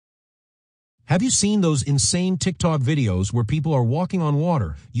Have you seen those insane TikTok videos where people are walking on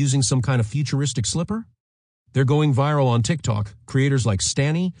water using some kind of futuristic slipper? They're going viral on TikTok. Creators like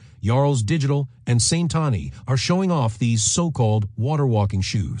Stantti, Jarl's Digital, and Saintantti are showing off these so-called water walking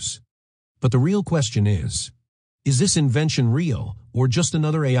shoes. But the real question is this invention real or just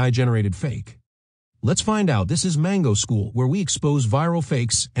another AI-generated fake? Let's find out. This is Mango School, where we expose viral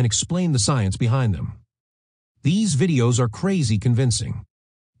fakes and explain the science behind them. These videos are crazy convincing.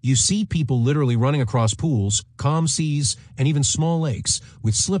 You see people literally running across pools, calm seas, and even small lakes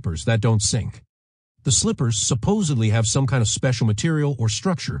with slippers that don't sink. The slippers supposedly have some kind of special material or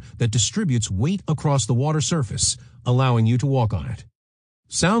structure that distributes weight across the water surface, allowing you to walk on it.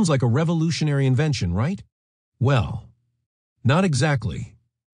 Sounds like a revolutionary invention, right? Well, not exactly.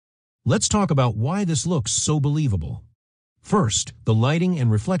 Let's talk about why this looks so believable. First, the lighting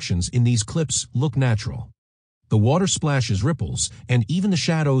and reflections in these clips look natural. The water splashes, ripples, and even the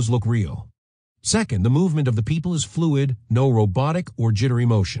shadows look real. Second, the movement of the people is fluid, no robotic or jittery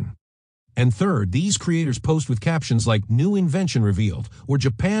motion. And third, these creators post with captions like "New invention revealed" or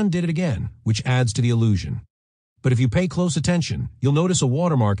 "Japan did it again," which adds to the illusion. But if you pay close attention, you'll notice a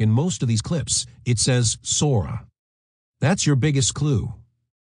watermark in most of these clips. It says Sora. That's your biggest clue.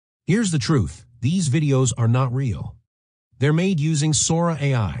 Here's the truth. These videos are not real. They're made using Sora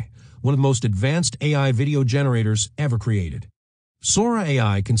AI, one of the most advanced AI video generators ever created. Sora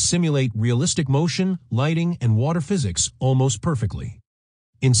AI can simulate realistic motion, lighting, and water physics almost perfectly.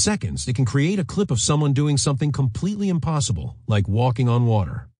 In seconds, it can create a clip of someone doing something completely impossible, like walking on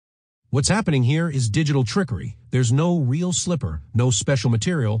water. What's happening here is digital trickery. There's no real slipper, no special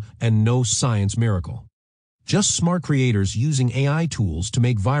material, and no science miracle. Just smart creators using AI tools to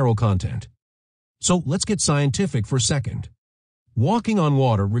make viral content. So let's get scientific for a second. Walking on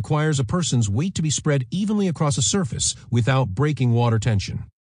water requires a person's weight to be spread evenly across a surface without breaking water tension.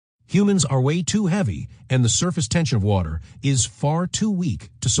 Humans are way too heavy, and the surface tension of water is far too weak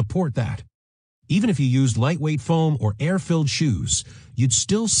to support that. Even if you used lightweight foam or air-filled shoes, you'd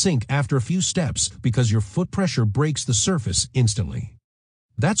still sink after a few steps because your foot pressure breaks the surface instantly.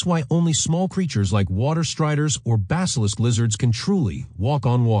 That's why only small creatures like water striders or basilisk lizards can truly walk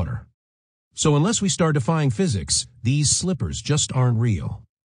on water. So unless we start defying physics, these slippers just aren't real.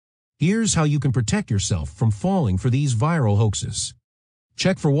 Here's how you can protect yourself from falling for these viral hoaxes.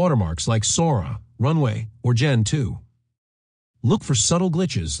 Check for watermarks like Sora, Runway, or Gen 2. Look for subtle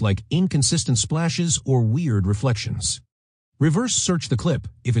glitches like inconsistent splashes or weird reflections. Reverse search the clip.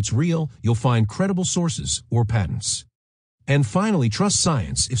 If it's real, you'll find credible sources or patents. And finally, trust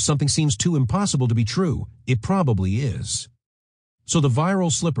science. If something seems too impossible to be true, it probably is. So the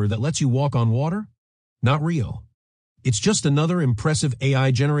viral slipper that lets you walk on water? Not real. It's just another impressive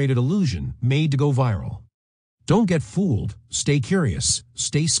AI-generated illusion made to go viral. Don't get fooled. Stay curious,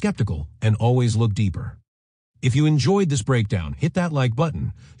 stay skeptical, and always look deeper. If you enjoyed this breakdown, hit that like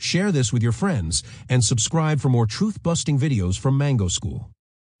button, share this with your friends, and subscribe for more truth-busting videos from Mango School.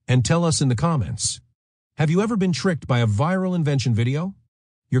 And tell us in the comments, have you ever been tricked by a viral invention video?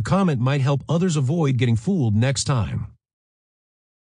 Your comment might help others avoid getting fooled next time.